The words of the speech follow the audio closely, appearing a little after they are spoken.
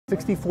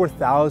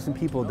64,000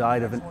 people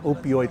died of an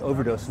opioid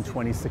overdose in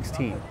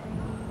 2016.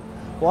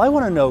 Well, I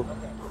want to know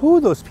who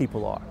those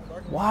people are.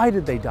 Why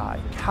did they die?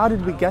 How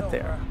did we get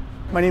there?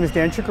 My name is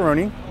Dan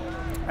Ciccarone,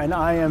 and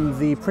I am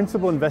the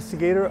principal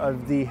investigator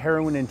of the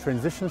Heroin in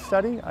Transition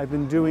study. I've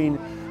been doing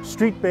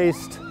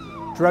street-based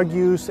drug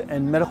use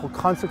and medical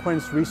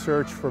consequence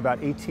research for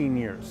about 18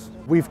 years.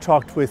 We've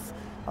talked with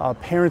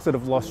parents that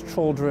have lost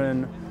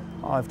children.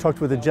 I've talked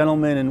with a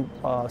gentleman in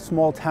a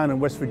small town in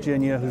West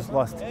Virginia who's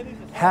lost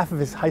half of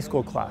his high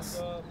school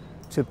class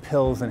to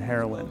pills and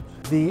heroin.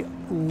 The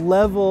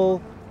level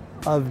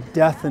of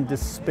death and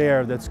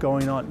despair that's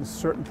going on in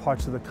certain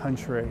parts of the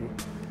country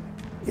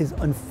is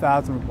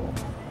unfathomable.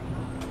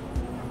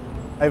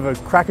 I have a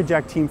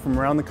crackerjack team from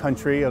around the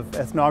country of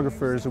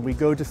ethnographers, and we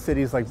go to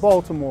cities like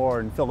Baltimore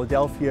and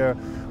Philadelphia.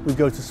 We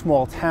go to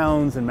small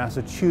towns in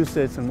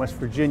Massachusetts and West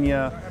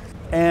Virginia,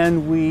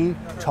 and we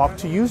talk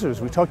to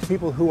users. We talk to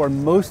people who are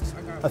most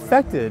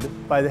affected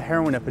by the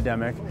heroin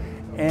epidemic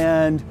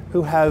and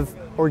who have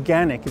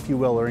organic, if you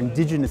will, or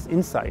indigenous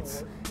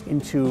insights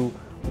into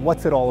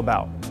what's it all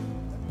about.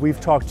 We've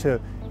talked to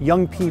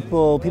young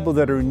people, people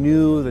that are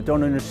new, that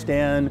don't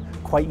understand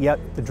quite yet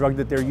the drug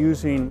that they're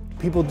using.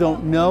 People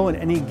don't know in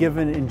any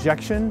given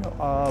injection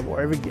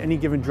or any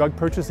given drug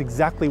purchase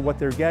exactly what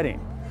they're getting.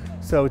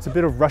 So it's a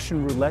bit of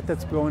Russian roulette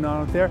that's going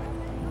on out there.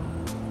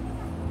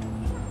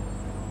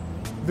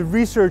 The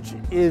research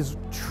is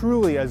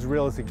truly as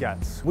real as it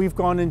gets. We've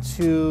gone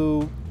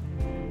into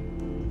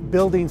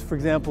buildings, for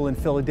example, in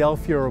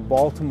Philadelphia or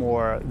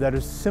Baltimore that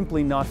are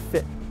simply not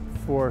fit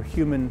for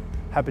human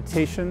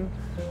habitation.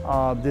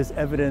 There's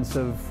evidence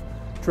of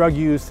drug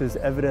use, there's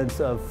evidence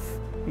of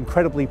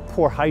incredibly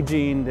poor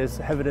hygiene, there's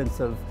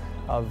evidence of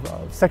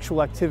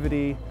sexual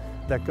activity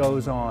that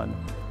goes on.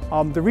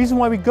 The reason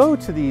why we go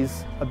to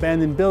these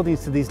abandoned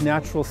buildings, to these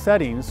natural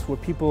settings where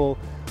people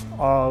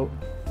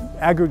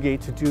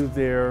aggregate to do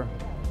their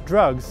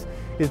drugs,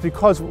 is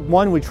because,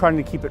 one, we're trying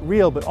to keep it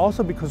real, but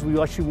also because we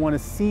actually want to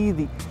see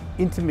the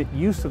intimate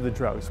use of the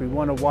drugs. We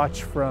want to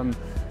watch from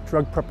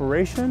drug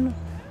preparation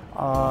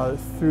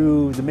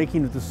through the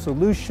making of the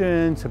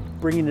solution, to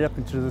bringing it up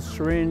into the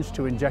syringe,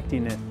 to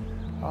injecting it.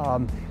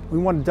 We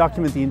want to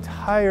document the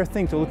entire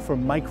thing to look for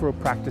micro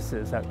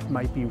practices that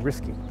might be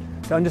risky.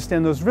 To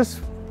understand those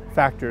risk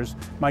factors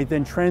might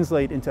then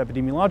translate into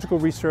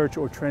epidemiological research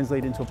or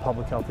translate into a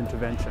public health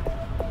intervention.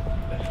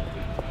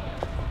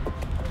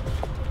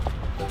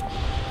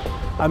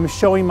 I'm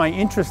showing my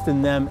interest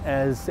in them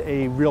as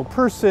a real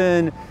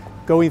person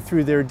going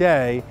through their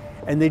day,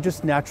 and they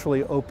just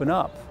naturally open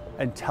up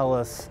and tell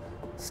us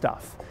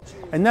stuff.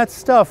 And that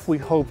stuff we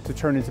hope to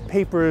turn into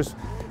papers,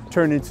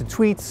 turn into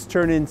tweets,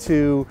 turn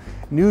into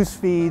news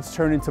feeds,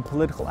 turn into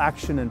political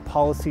action and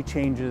policy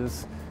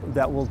changes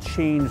that will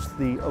change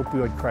the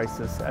opioid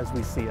crisis as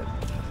we see it.